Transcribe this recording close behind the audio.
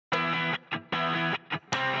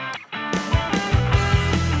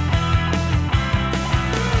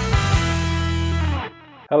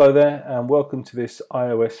Hello there and welcome to this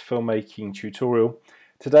iOS filmmaking tutorial.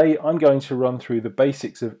 Today I'm going to run through the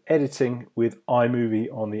basics of editing with iMovie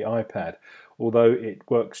on the iPad, although it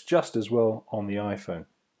works just as well on the iPhone.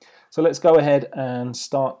 So let's go ahead and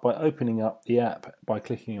start by opening up the app by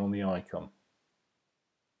clicking on the icon.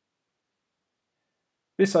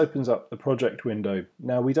 This opens up the project window.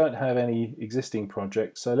 Now we don't have any existing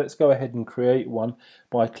projects, so let's go ahead and create one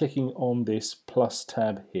by clicking on this plus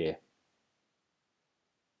tab here.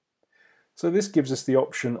 So this gives us the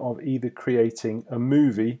option of either creating a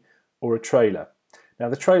movie or a trailer. Now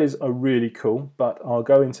the trailers are really cool, but I'll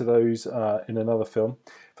go into those in another film.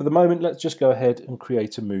 For the moment, let's just go ahead and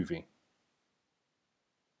create a movie.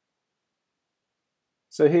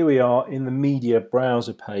 So here we are in the media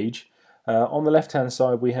browser page. On the left hand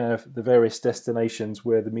side we have the various destinations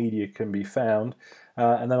where the media can be found,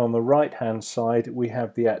 and then on the right hand side we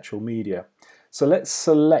have the actual media. So let's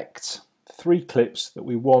select 3 clips that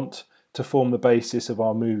we want to form the basis of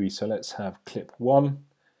our movie. So let's have clip 1,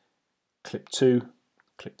 clip 2,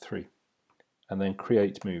 clip 3, and then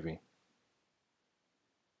create movie.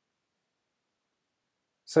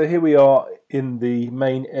 So here we are in the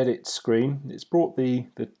main edit screen. It's brought the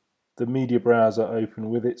media browser open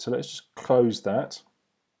with it, so let's just close that.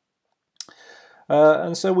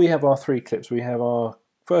 And so we have our 3 clips. We have our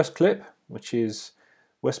first clip, which is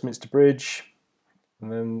Westminster Bridge,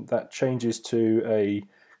 and then that changes to a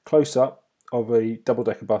close-up of a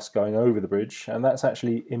double-decker bus going over the bridge, and that's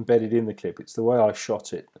actually embedded in the clip. It's the way I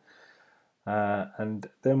shot it. And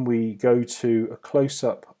then we go to a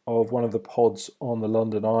close-up of one of the pods on the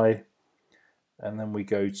London Eye, and then we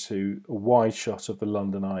go to a wide shot of the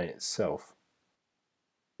London Eye itself.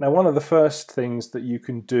 Now, one of the first things that you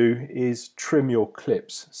can do is trim your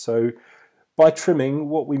clips. So by trimming,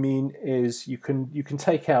 what we mean is you can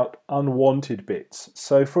take out unwanted bits.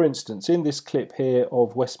 So for instance, in this clip here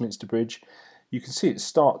of Westminster Bridge, you can see it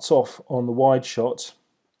starts off on the wide shot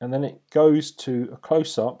and then it goes to a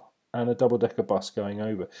close-up and a double-decker bus going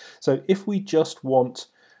over. So if we just want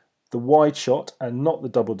the wide shot and not the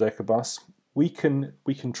double-decker bus, we can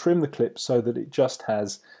trim the clip so that it just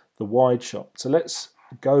has the wide shot. So let's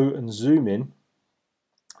go and zoom in,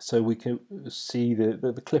 so we can see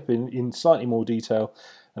the clip in slightly more detail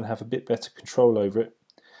and have a bit better control over it.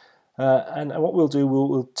 And what we'll do,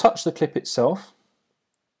 we'll touch the clip itself.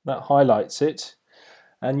 That highlights it,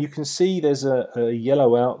 and you can see there's a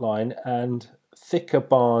yellow outline and thicker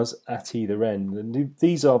bars at either end, and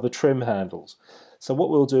these are the trim handles. So what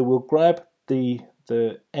we'll do, we'll grab the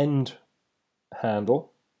end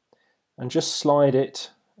handle and just slide it,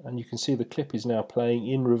 and you can see the clip is now playing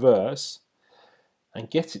in reverse, and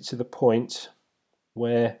get it to the point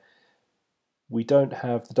where we don't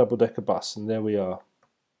have the double-decker bus, and there we are.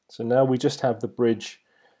 So now we just have the bridge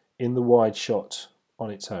in the wide shot on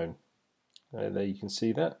its own. There you can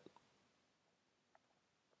see that.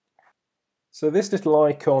 So this little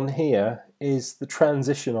icon here is the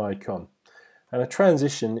transition icon, and a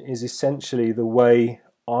transition is essentially the way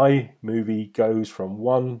iMovie goes from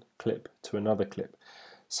one clip to another clip.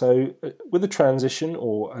 So with a transition,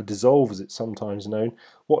 or a dissolve as it's sometimes known,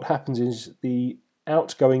 what happens is the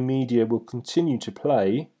outgoing media will continue to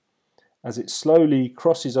play as it slowly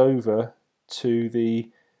crosses over to the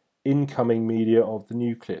incoming media of the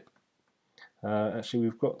new clip. Actually,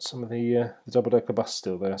 we've got some of the double-decker bus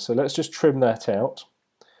still there, so let's just trim that out.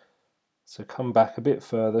 So come back a bit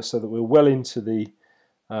further so that we're well into the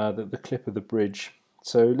clip of the bridge.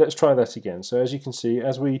 So let's try that again. So as you can see,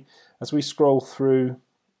 as we scroll through,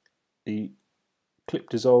 the clip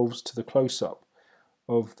dissolves to the close-up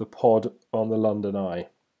of the pod on the London Eye.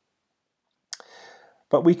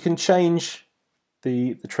 But we can change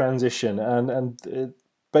the transition, and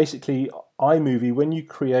basically iMovie, when you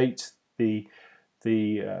create the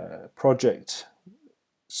project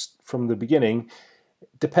from the beginning,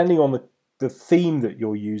 depending on the theme that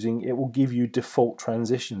you're using, it will give you default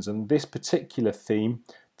transitions, and this particular theme,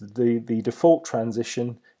 the default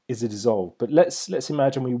transition is a dissolve. But let's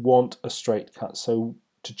imagine we want a straight cut. So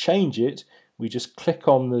to change it, we just click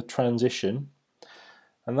on the transition,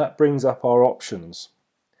 and that brings up our options.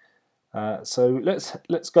 So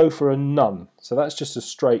let's go for a none. So that's just a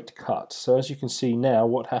straight cut. So as you can see now,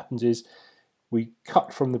 what happens is we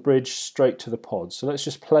cut from the bridge straight to the pod. So let's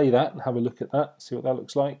just play that and have a look at that, see what that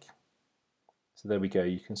looks like. So there we go,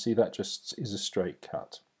 you can see that just is a straight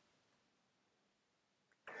cut.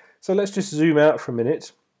 So let's just zoom out for a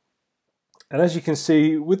minute. And as you can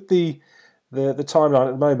see, with the timeline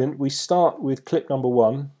at the moment, we start with clip number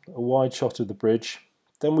 1, a wide shot of the bridge,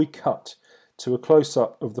 then we cut to a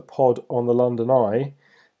close-up of the pod on the London Eye,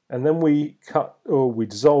 and then we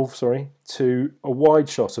dissolve, to a wide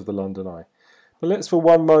shot of the London Eye. But let's for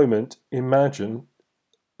one moment imagine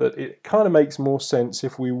that it kind of makes more sense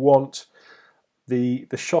if we want the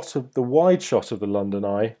wide shot of the London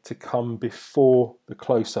Eye to come before the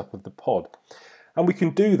close-up of the pod. And we can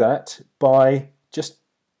do that by just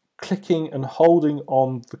clicking and holding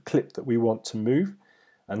on the clip that we want to move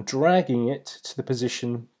and dragging it to the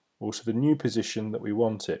position, or to the new position that we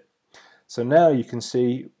want it. So now you can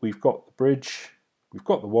see we've got the bridge, we've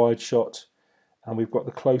got the wide shot, and we've got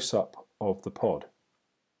the close-up of the pod.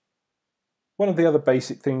 One of the other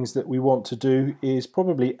basic things that we want to do is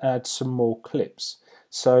probably add some more clips.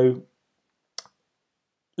 So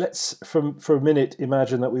let's, for a minute,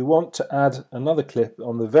 imagine that we want to add another clip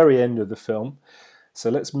on the very end of the film.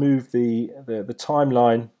 So let's move the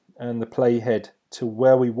timeline and the playhead to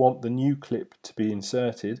where we want the new clip to be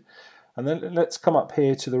inserted. And then let's come up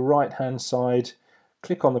here to the right hand side,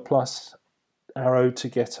 click on the plus arrow to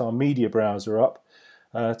get our media browser up,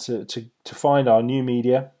 to find our new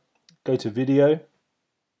media. Go to video,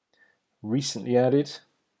 recently added,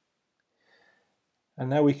 and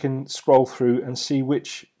now we can scroll through and see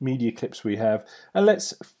which media clips we have. And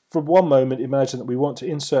let's for one moment imagine that we want to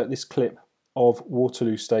insert this clip of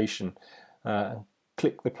Waterloo Station.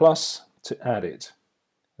 Click the plus to add it,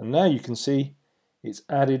 and now you can see it's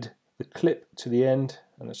added the clip to the end.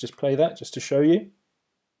 And let's just play that just to show you.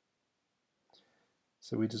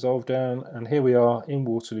 So we dissolve down, and here we are in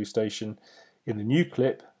Waterloo Station in the new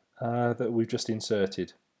clip that we've just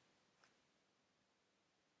inserted.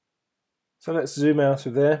 So let's zoom out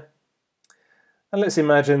of there, and let's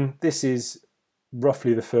imagine this is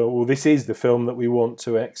roughly the film, or this is the film that we want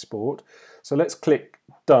to export. So let's click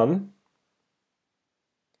Done,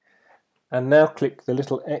 and now click the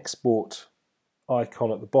little export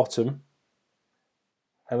icon at the bottom.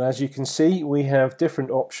 And as you can see, we have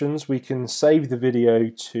different options. We can save the video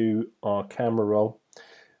to our camera roll.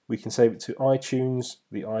 We can save it to iTunes,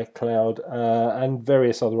 the iCloud, and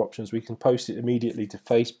various other options. We can post it immediately to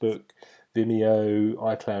Facebook, Vimeo,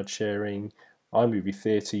 iCloud sharing, iMovie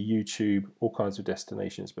Theatre, YouTube, all kinds of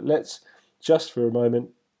destinations. But let's just for a moment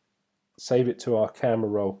save it to our camera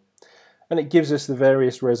roll. And it gives us the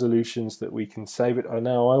various resolutions that we can save it.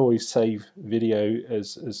 Now I always save video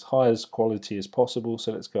as high as quality as possible.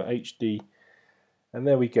 So let's go HD, and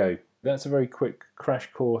there we go. That's a very quick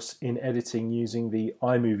crash course in editing using the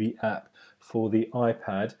iMovie app for the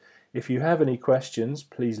iPad. If you have any questions,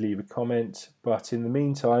 please leave a comment. But in the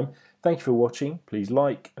meantime, thank you for watching. Please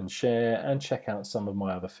like and share and check out some of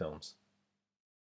my other films.